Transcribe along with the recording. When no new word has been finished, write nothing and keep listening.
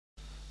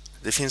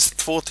Det finns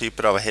två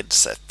typer av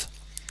headset.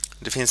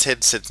 Det finns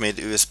headset med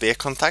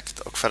USB-kontakt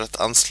och för att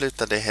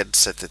ansluta det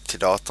headsetet till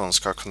datorn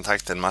ska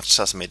kontakten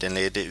matchas med en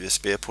ledig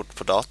USB-port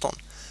på datorn.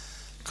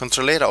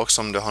 Kontrollera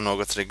också om du har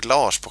något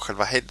reglage på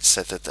själva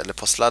headsetet eller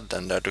på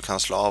sladden där du kan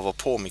slå av och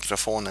på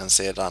mikrofonen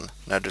sedan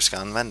när du ska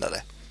använda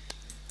det.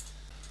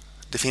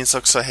 Det finns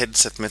också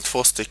headset med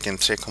 2 stycken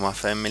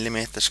 3,5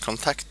 mm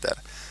kontakter,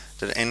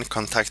 där en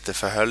kontakt är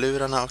för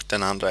hörlurarna och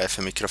den andra är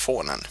för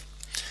mikrofonen.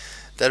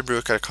 Där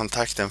brukar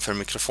kontakten för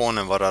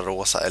mikrofonen vara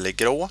rosa eller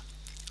grå,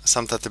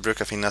 samt att det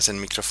brukar finnas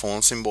en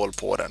mikrofonsymbol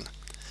på den.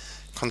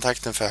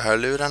 Kontakten för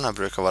hörlurarna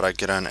brukar vara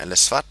grön eller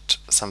svart,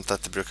 samt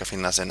att det brukar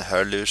finnas en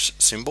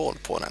hörlurssymbol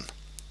på den.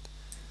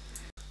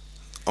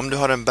 Om du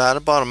har en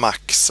bärbar Mac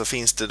så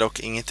finns det dock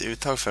inget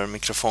uttag för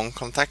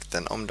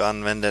mikrofonkontakten om du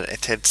använder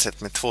ett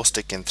headset med 2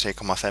 stycken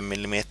 3,5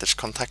 mm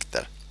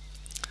kontakter.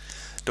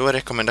 Då är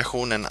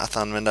rekommendationen att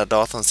använda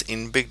datorns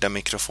inbyggda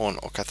mikrofon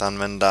och att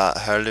använda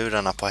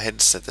hörlurarna på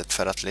headsetet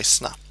för att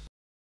lyssna.